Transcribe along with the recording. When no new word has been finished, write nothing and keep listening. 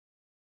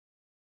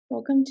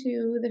welcome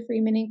to the free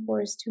mini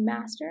course to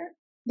master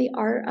the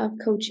art of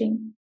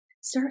coaching.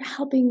 Start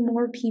helping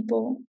more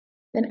people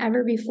than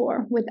ever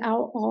before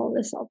without all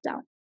the self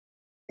doubt.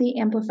 The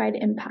amplified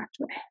impact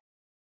way.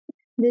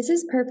 This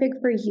is perfect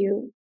for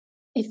you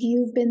if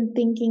you've been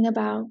thinking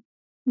about,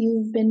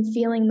 you've been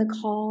feeling the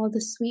call,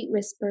 the sweet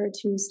whisper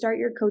to start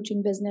your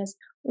coaching business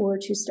or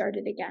to start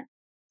it again.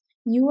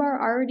 You are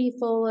already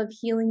full of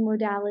healing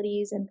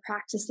modalities and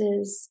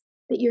practices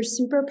that you're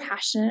super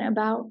passionate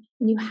about,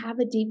 and you have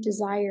a deep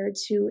desire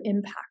to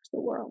impact the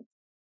world.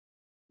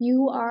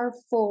 You are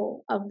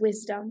full of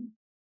wisdom,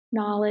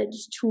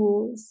 knowledge,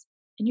 tools,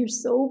 and you're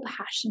so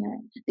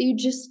passionate that you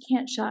just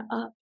can't shut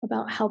up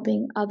about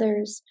helping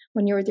others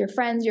when you're with your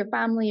friends, your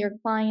family, your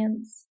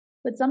clients.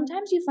 But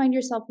sometimes you find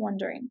yourself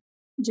wondering,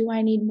 do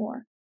I need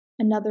more?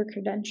 Another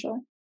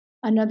credential,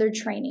 another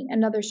training,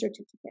 another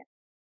certificate.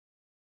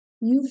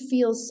 You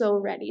feel so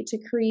ready to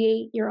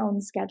create your own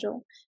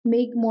schedule,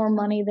 make more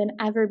money than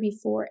ever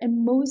before,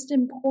 and most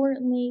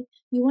importantly,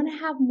 you want to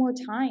have more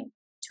time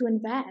to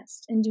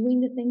invest in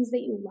doing the things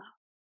that you love.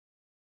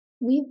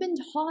 We've been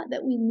taught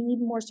that we need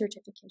more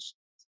certifications,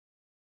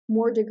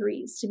 more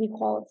degrees to be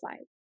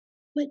qualified.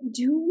 But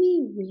do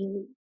we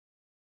really?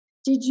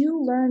 Did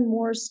you learn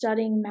more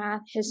studying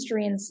math,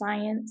 history, and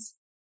science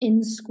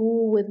in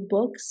school with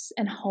books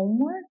and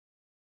homework?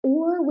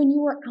 Or when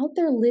you were out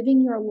there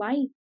living your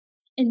life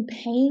and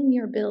paying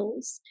your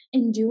bills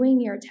and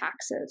doing your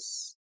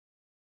taxes?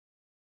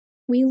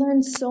 We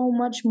learn so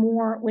much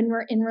more when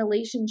we're in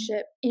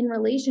relationship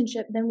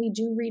than we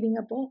do reading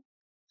a book.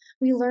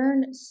 We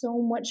learn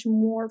so much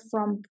more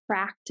from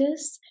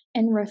practice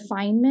and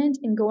refinement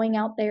and going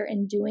out there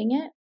and doing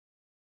it.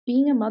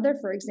 Being a mother,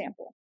 for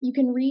example, you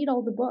can read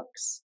all the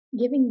books.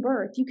 Giving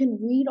birth, you can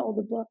read all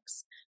the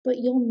books, but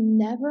you'll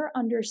never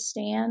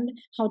understand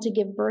how to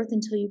give birth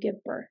until you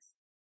give birth.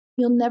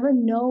 You'll never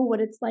know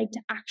what it's like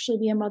to actually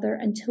be a mother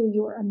until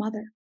you're a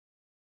mother.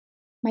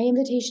 My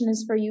invitation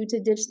is for you to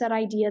ditch that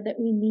idea that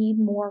we need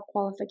more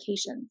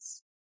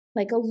qualifications,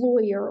 like a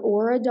lawyer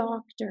or a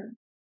doctor.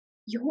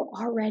 You're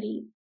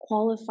already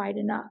qualified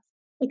enough,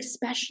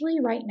 especially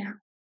right now.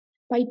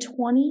 By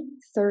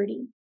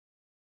 2030,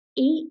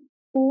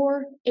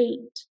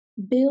 $848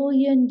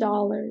 billion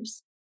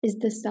is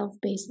the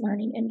self-paced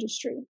learning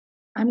industry.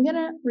 I'm going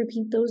to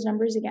repeat those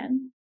numbers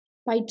again.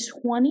 By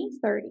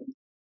 2030,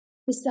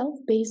 the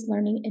self-paced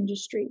learning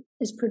industry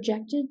is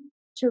projected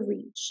to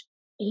reach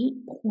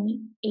 $8.8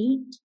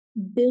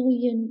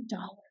 billion.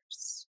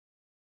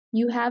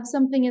 You have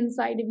something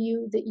inside of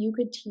you that you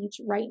could teach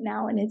right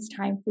now, and it's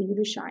time for you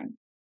to shine.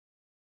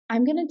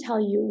 I'm going to tell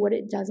you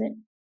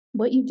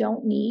what you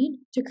don't need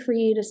to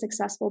create a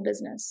successful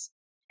business.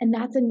 And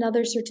that's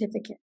another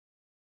certificate.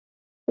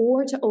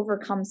 Or to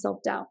overcome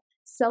self-doubt.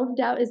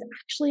 Self-doubt is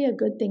actually a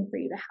good thing for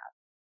you to have.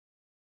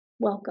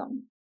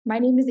 Welcome. My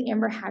name is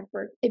Amber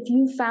Hagberg. If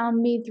you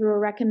found me through a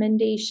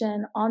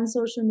recommendation on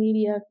social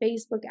media,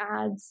 Facebook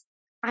ads,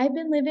 I've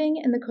been living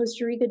in the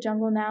Costa Rica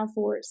jungle now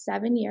for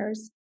 7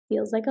 years.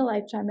 Feels like a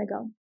lifetime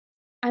ago.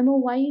 I'm a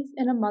wife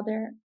and a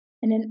mother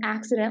and an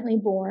accidentally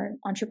born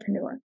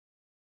entrepreneur.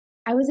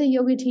 I was a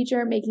yoga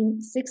teacher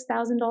making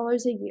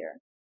 $6,000 a year,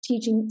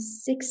 teaching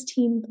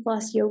 16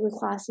 plus yoga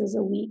classes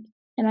a week,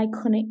 and I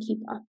couldn't keep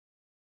up.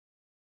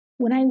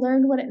 When I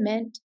learned what it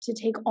meant to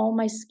take all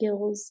my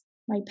skills,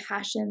 my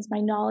passions, my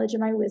knowledge,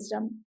 and my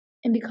wisdom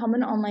and become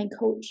an online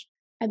coach,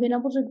 I've been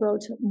able to grow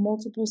to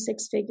multiple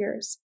six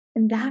figures.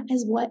 And that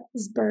is what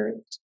has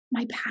birthed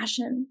my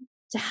passion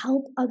to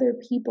help other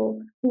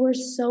people who are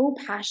so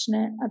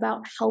passionate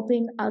about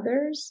helping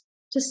others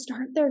to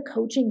start their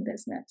coaching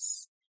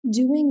business,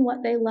 doing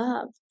what they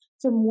love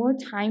for more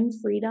time,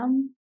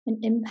 freedom,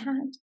 and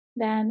impact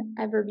than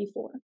ever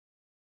before.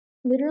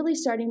 Literally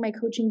starting my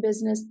coaching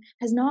business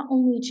has not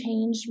only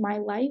changed my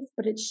life,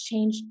 but it's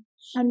changed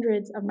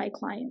hundreds of my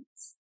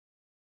clients.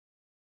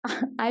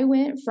 I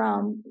went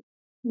from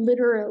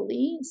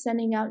literally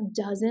sending out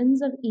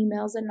dozens of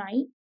emails a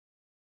night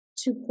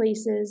to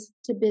places,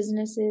 to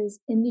businesses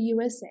in the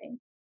USA,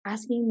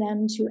 asking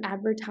them to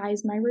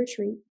advertise my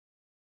retreat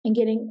and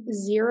getting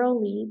 0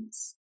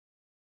 leads,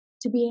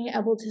 to being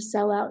able to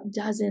sell out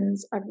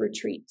dozens of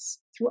retreats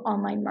through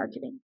online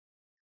marketing.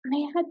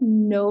 I had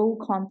no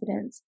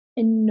confidence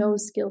and no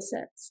skill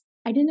sets.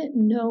 I didn't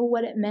know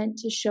what it meant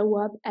to show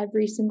up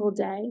every single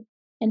day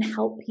and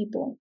help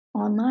people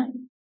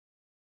online.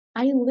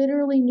 I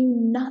literally knew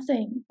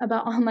nothing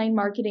about online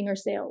marketing or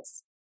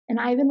sales. And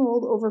I've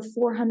enrolled over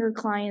 400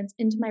 clients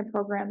into my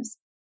programs,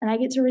 and I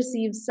get to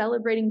receive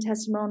celebrating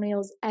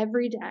testimonials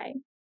every day,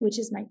 which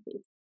is my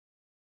favorite.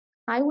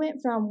 I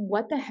went from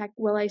what the heck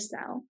will I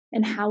sell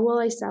and how will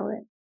I sell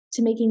it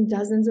to making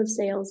dozens of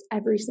sales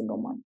every single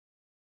month.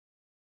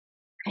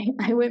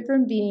 I went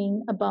from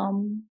being a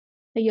bum,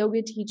 a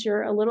yoga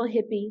teacher, a little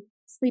hippie,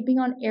 sleeping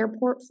on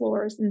airport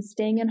floors and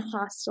staying in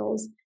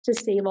hostels to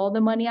save all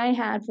the money I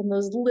had from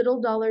those little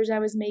dollars I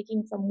was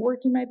making from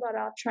working my butt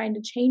off trying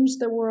to change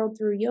the world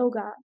through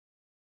yoga,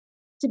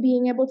 to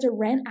being able to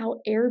rent out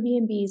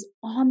Airbnbs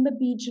on the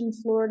beach in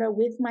Florida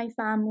with my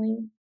family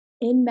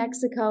in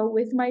Mexico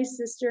with my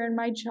sister and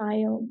my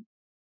child.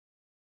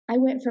 I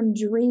went from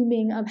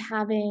dreaming of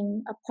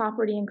having a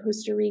property in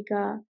Costa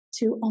Rica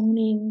to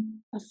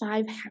owning a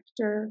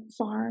 5-hectare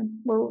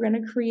farm where we're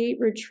going to create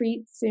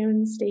retreats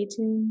soon. Stay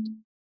tuned.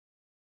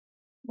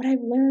 What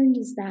I've learned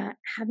is that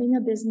having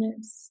a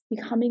business,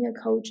 becoming a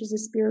coach is a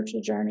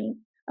spiritual journey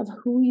of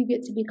who you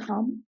get to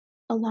become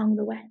along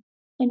the way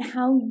and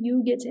how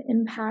you get to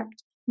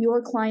impact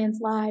your clients'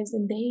 lives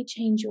and they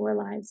change your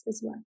lives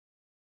as well.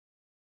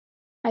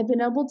 I've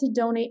been able to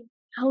donate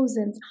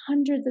thousands,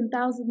 hundreds and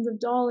thousands of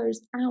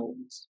dollars out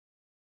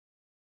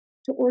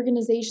to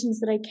organizations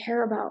that I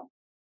care about,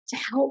 to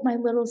help my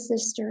little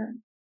sister,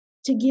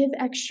 to give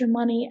extra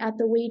money at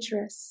the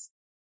waitress.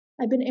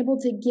 I've been able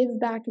to give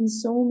back in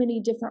so many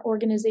different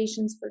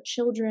organizations for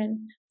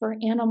children, for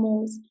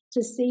animals,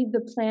 to save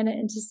the planet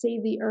and to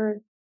save the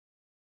earth.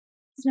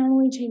 It's not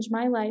only changed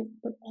my life,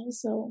 but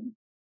also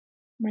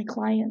my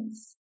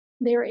clients.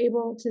 They are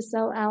able to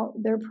sell out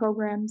their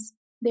programs,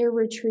 their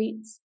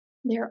retreats,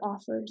 their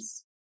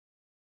offers.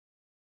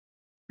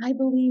 I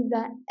believe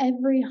that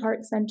every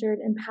heart-centered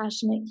and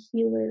passionate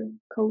healer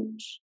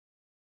coach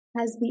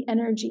has the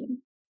energy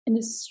and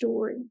a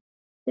story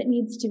that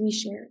needs to be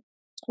shared,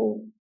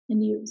 told,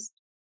 and used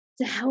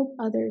to help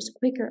others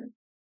quicker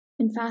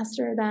and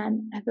faster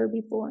than ever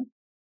before.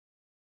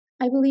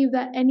 I believe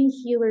that any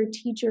healer,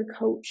 teacher,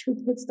 coach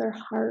who puts their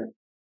heart,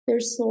 their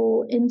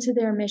soul into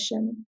their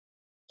mission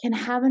can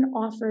have an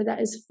offer that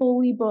is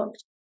fully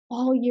booked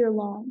all year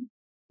long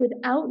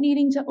without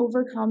needing to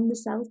overcome the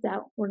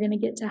self-doubt we're going to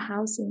get to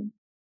how soon,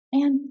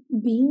 and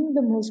being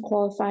the most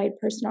qualified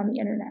person on the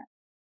internet.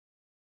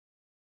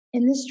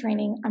 In this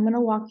training, I'm going to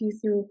walk you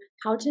through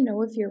how to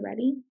know if you're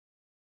ready,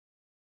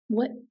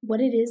 what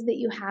it is that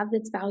you have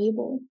that's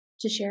valuable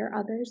to share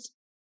others,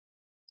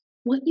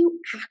 what you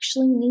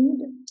actually need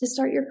to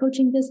start your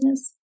coaching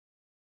business,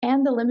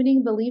 and the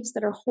limiting beliefs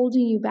that are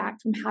holding you back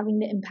from having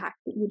the impact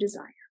that you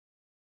desire.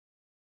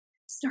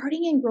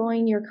 Starting and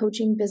growing your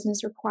coaching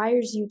business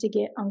requires you to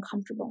get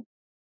uncomfortable.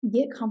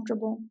 Get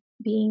comfortable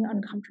being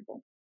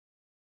uncomfortable.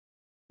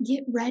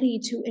 Get ready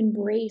to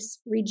embrace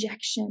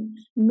rejection,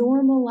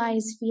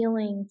 normalize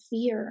feeling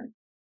fear,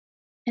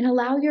 and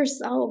allow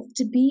yourself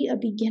to be a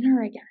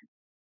beginner again.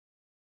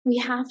 We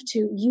have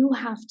to, you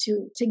have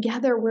to.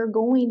 Together, we're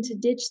going to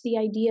ditch the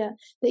idea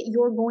that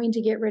you're going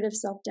to get rid of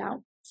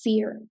self-doubt,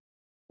 fear,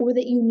 or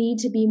that you need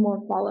to be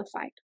more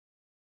qualified.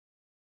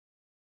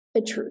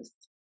 The truth.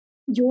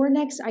 Your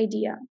next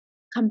idea,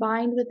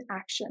 combined with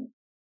action,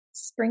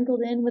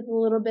 sprinkled in with a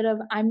little bit of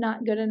I'm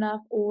not good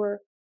enough or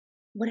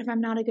what if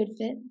I'm not a good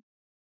fit,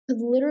 could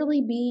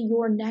literally be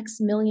your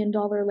next $1 million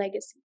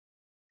legacy,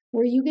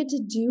 where you get to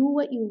do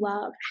what you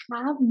love,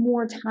 have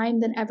more time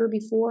than ever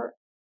before,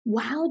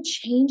 while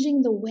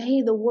changing the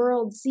way the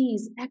world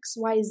sees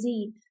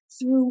XYZ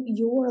through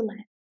your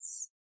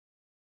lens.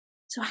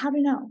 So how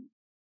to know?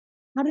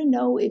 How to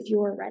know if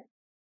you're ready?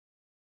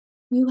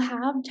 You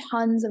have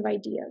tons of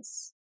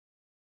ideas.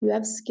 You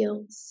have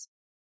skills.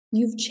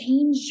 You've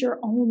changed your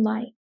own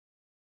life.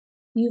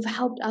 You've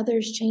helped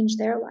others change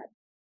their life.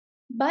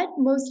 But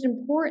most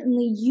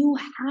importantly, you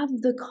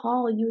have the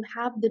call, you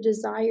have the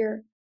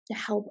desire to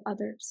help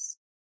others.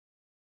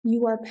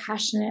 You are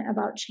passionate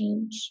about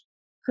change,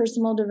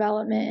 personal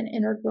development, and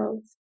inner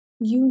growth.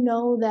 You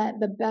know that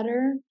the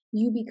better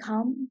you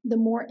become, the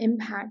more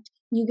impact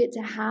you get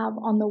to have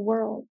on the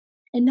world.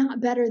 And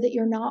not better that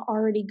you're not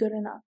already good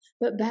enough,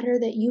 but better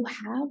that you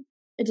have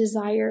a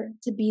desire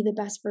to be the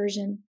best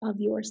version of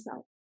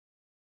yourself.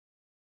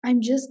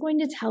 I'm just going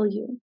to tell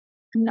you,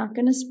 I'm not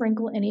going to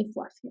sprinkle any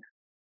fluff here.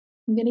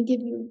 I'm going to give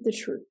you the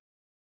truth.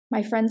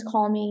 My friends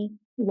call me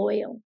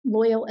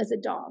loyal as a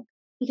dog,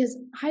 because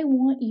I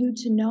want you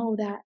to know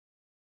that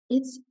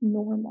it's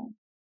normal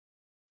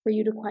for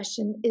you to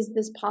question, is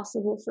this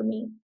possible for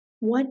me?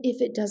 What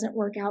if it doesn't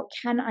work out?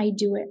 Can I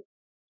do it?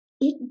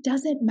 It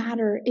doesn't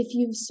matter if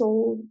you've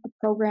sold a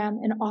program,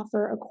 an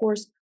offer, a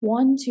course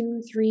 1,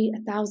 2, 3,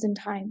 1,000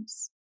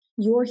 times.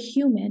 Your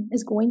human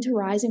is going to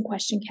rise and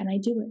question, can I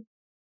do it?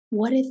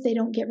 What if they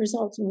don't get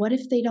results? What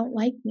if they don't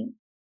like me?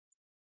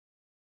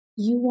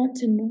 You want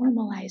to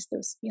normalize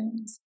those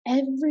feelings.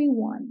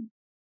 Everyone,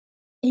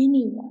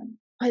 anyone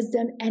who has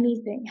done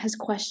anything has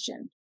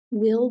questioned,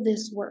 will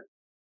this work?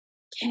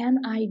 Can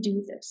I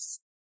do this?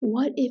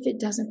 What if it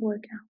doesn't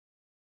work out?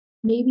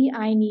 Maybe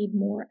I need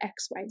more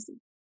XYZ.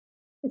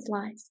 It's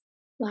lies,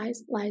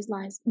 lies, lies,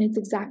 lies. And it's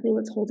exactly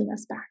what's holding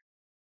us back.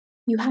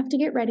 You have to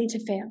get ready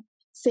to fail.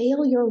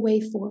 Fail your way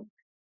forward.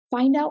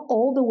 Find out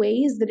all the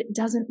ways that it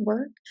doesn't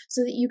work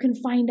so that you can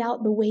find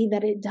out the way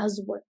that it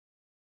does work.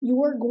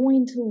 You are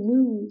going to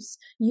lose.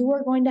 You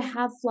are going to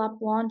have flop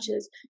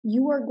launches.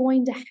 You are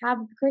going to have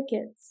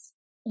crickets.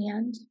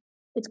 And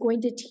it's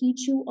going to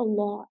teach you a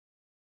lot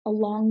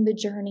along the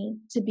journey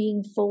to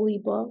being fully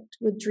booked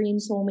with dream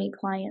soulmate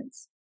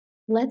clients.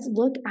 Let's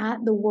look at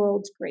the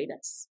world's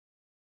greatest.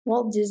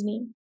 Walt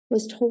Disney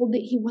was told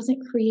that he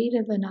wasn't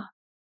creative enough.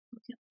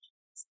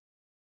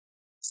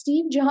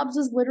 Steve Jobs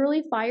was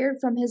literally fired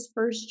from his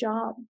first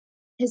job,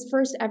 his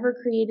first ever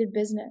created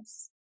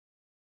business.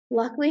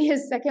 Luckily,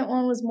 his second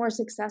one was more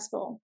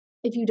successful,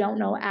 if you don't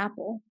know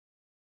Apple.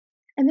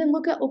 And then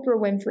look at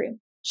Oprah Winfrey.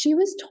 She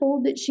was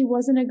told that she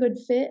wasn't a good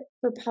fit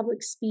for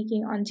public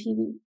speaking on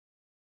TV.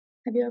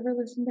 Have you ever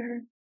listened to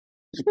her?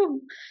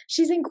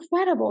 She's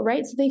incredible,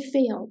 right? So they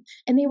failed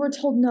and they were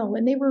told no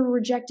and they were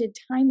rejected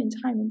time and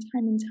time and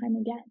time and time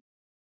again.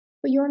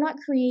 But you're not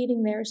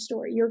creating their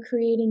story. You're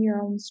creating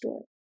your own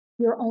story,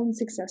 your own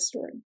success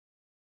story.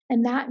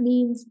 And that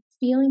means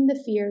feeling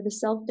the fear, the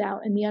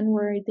self-doubt, and the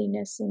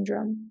unworthiness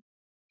syndrome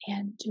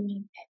and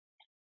doing it.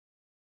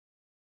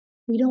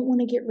 We don't want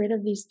to get rid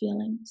of these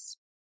feelings.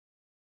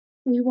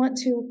 We want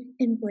to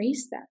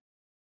embrace them,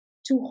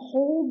 to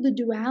hold the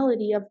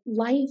duality of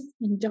life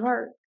and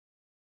dark,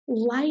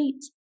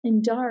 light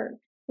and dark,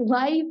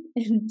 life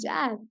and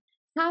death,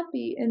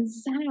 happy and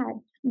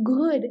sad,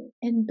 good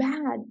and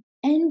bad,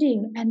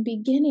 ending and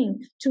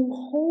beginning, to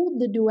hold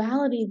the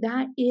duality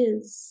that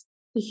is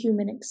the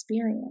human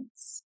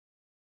experience.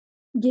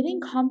 Getting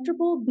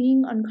comfortable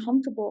being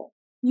uncomfortable.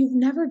 You've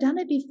never done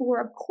it before.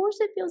 Of course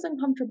it feels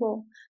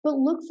uncomfortable, but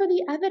look for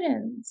the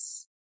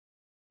evidence.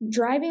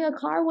 Driving a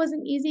car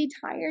wasn't easy.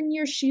 Tying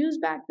your shoes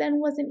back then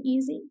wasn't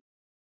easy.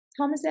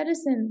 Thomas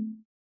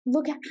Edison,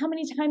 look at how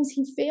many times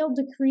he failed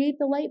to create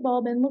the light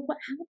bulb and look what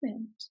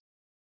happened.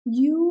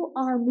 You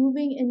are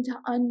moving into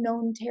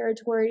unknown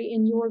territory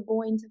and you're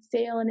going to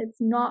fail and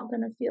it's not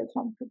going to feel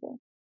comfortable.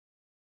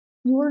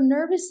 Your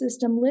nervous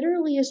system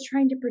literally is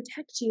trying to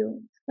protect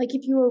you. Like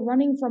if you were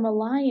running from a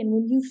lion,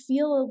 when you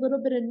feel a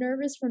little bit of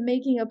nervous from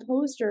making a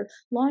post or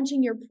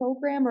launching your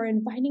program or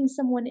inviting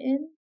someone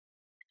in,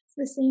 it's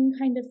the same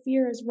kind of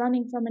fear as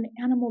running from an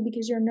animal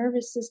because your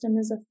nervous system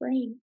is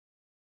afraid.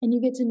 And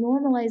you get to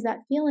normalize that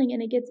feeling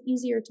and it gets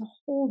easier to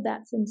hold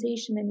that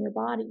sensation in your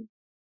body.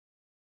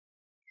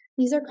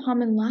 These are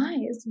common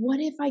lies. What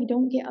if I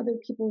don't get other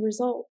people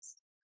results?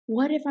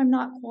 What if I'm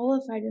not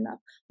qualified enough?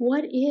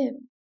 What if?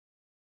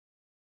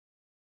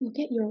 Look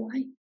at your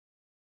life.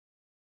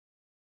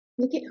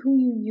 Look at who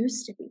you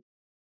used to be.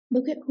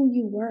 Look at who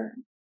you were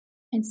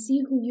and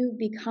see who you've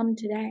become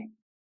today.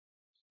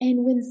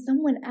 And when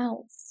someone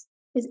else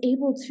is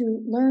able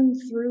to learn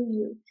through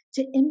you,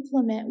 to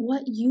implement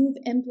what you've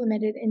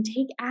implemented and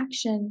take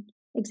action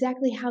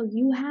exactly how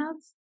you have,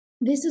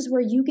 this is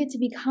where you get to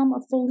become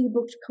a fully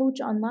booked coach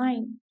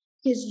online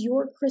because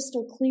you're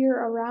crystal clear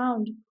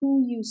around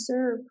who you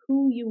serve,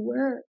 who you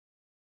were.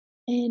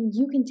 And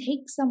you can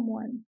take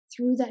someone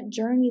through that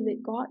journey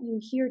that got you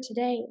here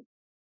today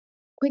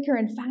quicker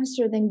and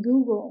faster than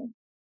Google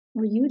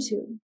or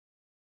YouTube.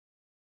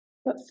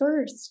 But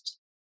first,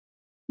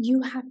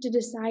 you have to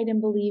decide and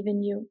believe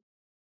in you.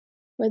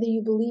 Whether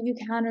you believe you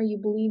can or you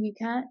believe you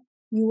can't,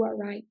 you are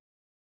right.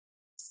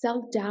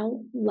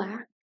 Self-doubt,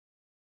 lack,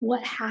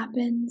 what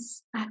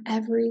happens at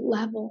every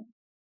level?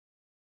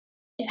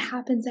 It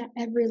happens at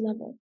every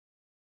level.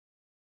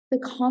 The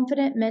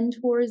confident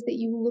mentors that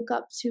you look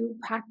up to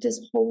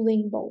practice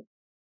holding both.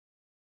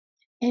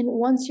 And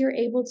once you're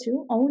able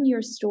to own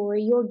your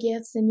story, your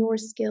gifts, and your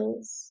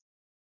skills,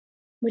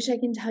 which I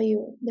can tell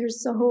you,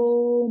 there's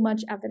so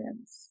much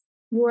evidence.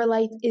 Your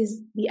life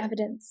is the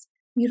evidence.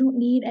 You don't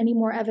need any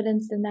more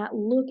evidence than that.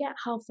 Look at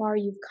how far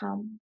you've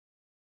come.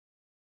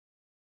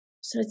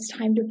 So it's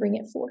time to bring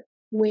it forth.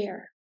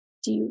 Where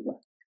do you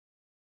look?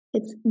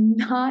 It's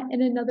not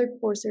in another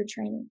course or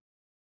training.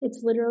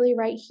 It's literally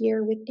right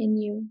here within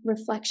you,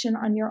 reflection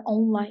on your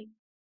own life,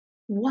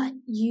 what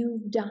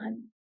you've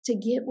done to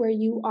get where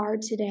you are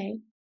today,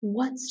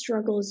 what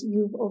struggles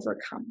you've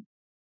overcome.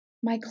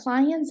 My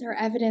clients are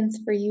evidence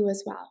for you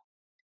as well.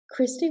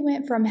 Christy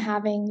went from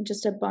having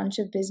just a bunch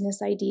of business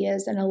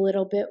ideas and a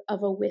little bit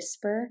of a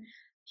whisper,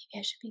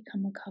 maybe I should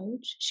become a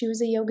coach. She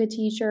was a yoga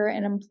teacher,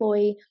 an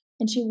employee,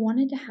 and she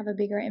wanted to have a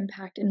bigger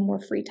impact and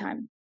more free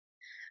time.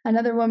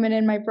 Another woman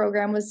in my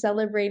program was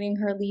celebrating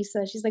her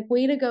Lisa. She's like,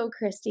 way to go,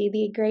 Christy.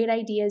 The great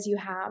ideas you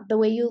have, the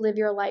way you live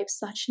your life,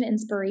 such an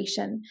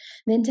inspiration.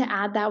 Then to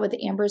add that with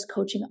Amber's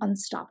coaching,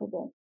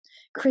 unstoppable.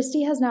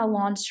 Christy has now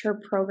launched her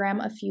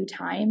program a few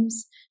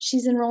times.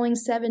 She's enrolling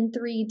 7,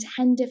 3,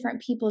 10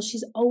 different people.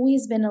 She's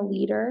always been a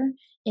leader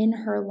in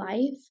her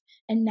life.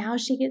 And now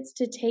she gets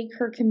to take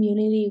her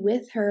community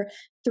with her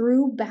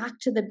through Back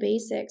to the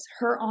Basics,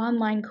 her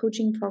online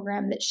coaching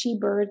program that she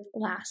birthed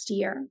last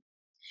year.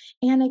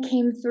 Anna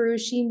came through.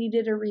 She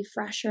needed a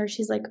refresher.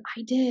 She's like,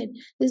 I did.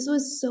 This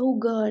was so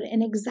good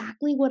and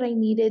exactly what I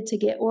needed to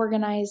get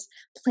organized,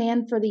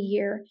 plan for the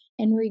year,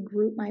 and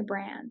regroup my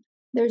brand.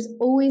 There's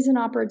always an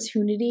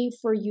opportunity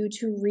for you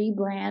to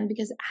rebrand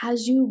because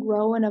as you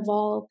grow and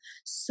evolve,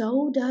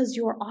 so does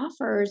your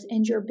offers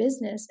and your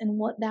business and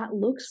what that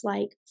looks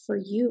like for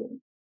you.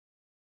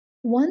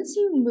 Once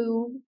you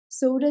move,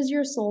 so does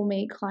your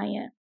soulmate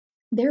client.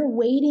 They're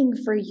waiting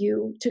for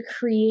you to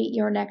create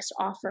your next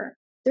offer.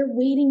 They're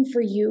waiting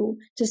for you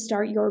to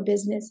start your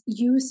business,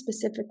 you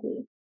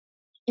specifically.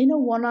 In a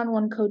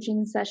one-on-one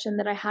coaching session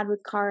that I had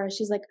with Cara,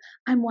 she's like,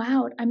 I'm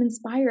wowed, I'm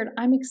inspired,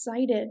 I'm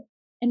excited.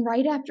 And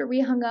right after we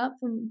hung up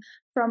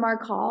from our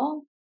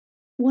call,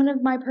 one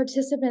of my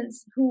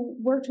participants who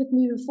worked with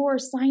me before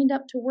signed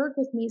up to work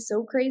with me.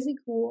 So crazy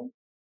cool.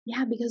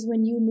 Yeah, because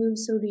when you move,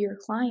 so do your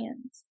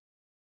clients.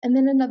 And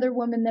then another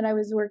woman that I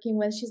was working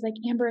with, she's like,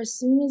 Amber, as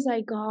soon as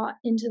I got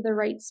into the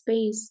right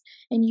space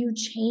and you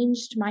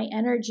changed my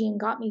energy and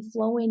got me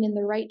flowing in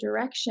the right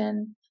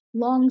direction,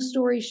 long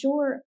story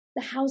short,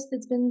 the house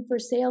that's been for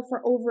sale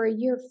for over a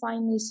year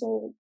finally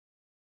sold.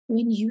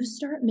 When you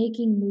start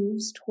making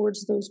moves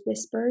towards those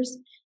whispers,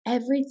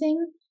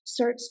 everything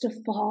starts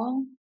to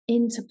fall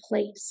into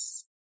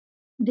place.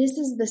 This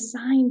is the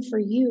sign for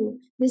you.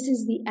 This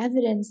is the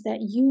evidence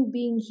that you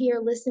being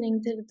here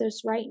listening to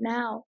this right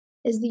now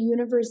is the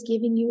universe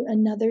giving you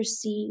another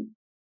seed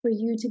for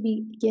you to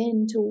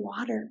begin to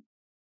water.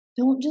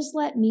 Don't just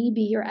let me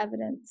be your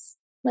evidence.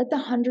 Let the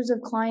hundreds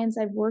of clients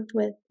I've worked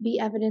with be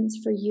evidence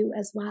for you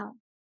as well.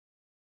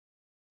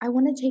 I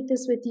want to take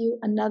this with you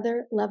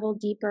another level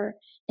deeper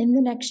in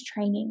the next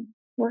training.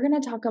 We're going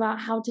to talk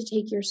about how to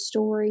take your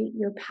story,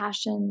 your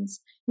passions,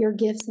 your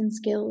gifts and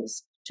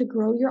skills to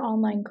grow your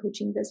online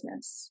coaching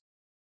business.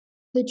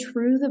 The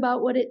truth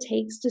about what it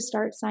takes to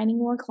start signing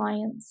more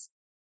clients,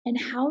 and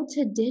how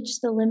to ditch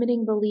the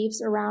limiting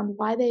beliefs around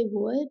why they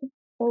would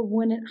or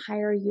wouldn't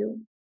hire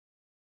you,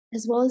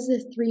 as well as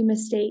the 3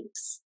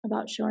 mistakes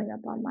about showing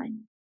up online.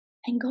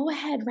 And go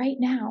ahead right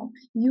now.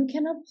 You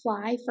can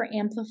apply for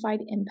Amplified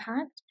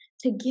Impact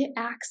to get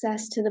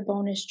access to the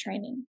bonus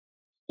training.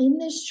 In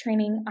this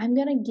training, I'm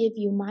going to give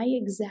you my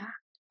exact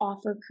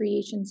offer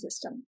creation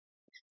system,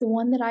 the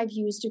one that I've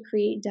used to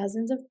create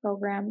dozens of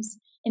programs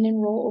and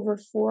enroll over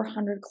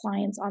 400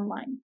 clients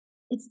online.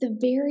 It's the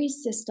very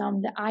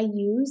system that I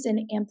use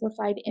in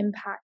Amplified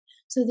Impact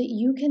so that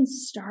you can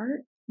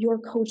start your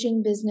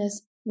coaching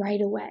business right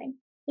away.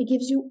 It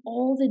gives you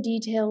all the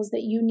details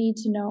that you need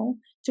to know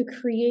to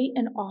create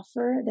an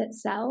offer that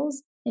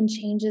sells and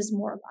changes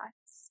more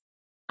lives.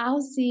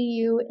 I'll see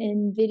you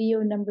in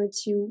video number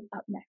 2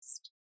 up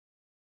next.